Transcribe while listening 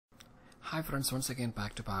Hi friends, once again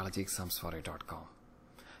back to biologyexamsforyou.com.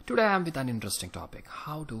 Today I am with an interesting topic,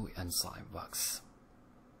 how do enzyme works.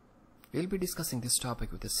 We'll be discussing this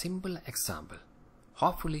topic with a simple example.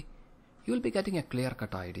 Hopefully, you will be getting a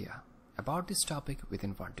clear-cut idea about this topic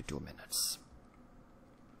within 1 to 2 minutes.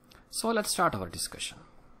 So let's start our discussion.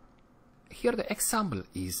 Here the example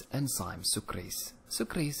is enzyme sucrase.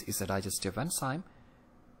 Sucrase is a digestive enzyme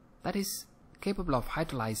that is capable of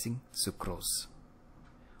hydrolyzing sucrose.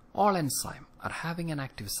 All enzymes are having an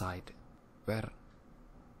active site where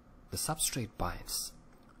the substrate binds.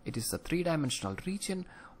 It is the three-dimensional region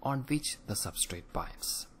on which the substrate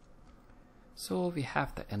binds. So we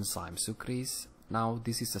have the enzyme sucrase. Now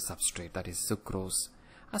this is the substrate, that is sucrose.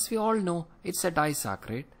 As we all know, it's a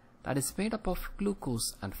disaccharide that is made up of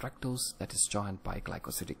glucose and fructose that is joined by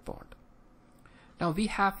glycosidic bond. Now we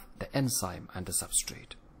have the enzyme and the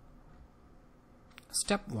substrate.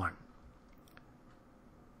 Step 1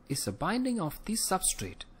 is the binding of this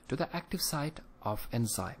substrate to the active site of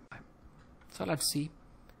enzyme. So let's see.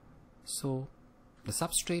 So the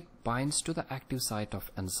substrate binds to the active site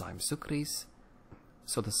of enzyme sucrase.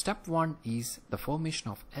 So the step 1 is the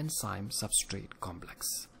formation of enzyme substrate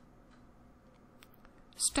complex.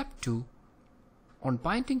 Step 2, on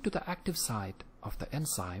binding to the active site of the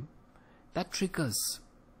enzyme, that triggers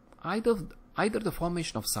either the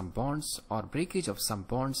formation of some bonds or breakage of some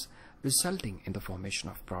bonds, resulting in the formation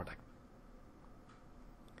of product.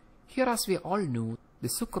 Here, as we all know, the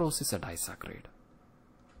sucrose is a disaccharide.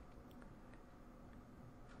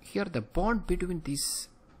 Here the bond between these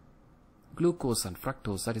glucose and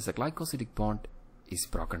fructose, that is a glycosidic bond, is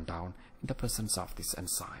broken down in the presence of this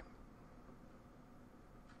enzyme.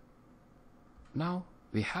 Now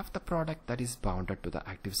we have the product that is bounded to the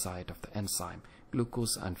active site of the enzyme,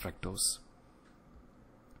 glucose and fructose.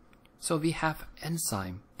 So we have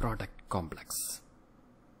enzyme product complex.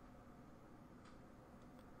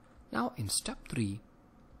 Now in step 3,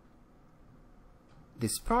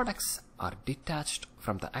 these products are detached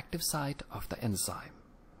from the active site of the enzyme.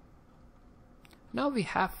 Now we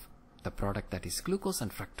have the product that is glucose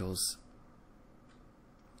and fructose,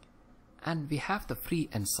 and we have the free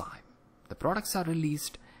enzyme. The products are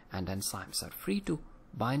released and enzymes are free to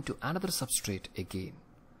bind to another substrate again.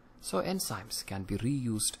 So enzymes can be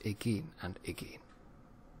reused again and again.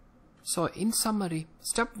 So in summary,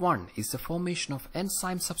 step 1 is the formation of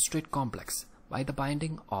enzyme substrate complex by the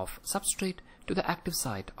binding of substrate to the active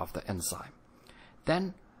site of the enzyme.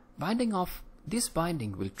 Then this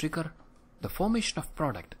binding will trigger the formation of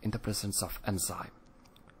product in the presence of enzyme.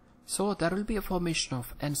 So there will be a formation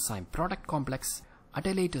of enzyme product complex at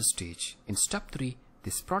a later stage. In step 3,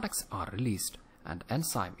 these products are released and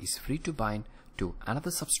enzyme is free to bind to another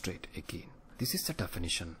substrate again. This is the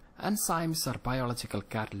definition. Enzymes are biological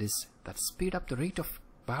catalysts that speed up the rate of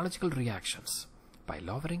biological reactions by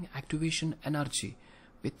lowering activation energy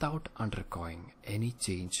without undergoing any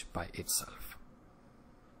change by itself.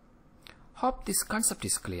 Hope this concept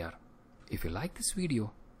is clear. If you like this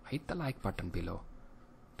video, hit the like button below.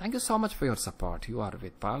 Thank you so much for your support. You are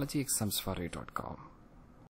with biologyexamsforyou.com.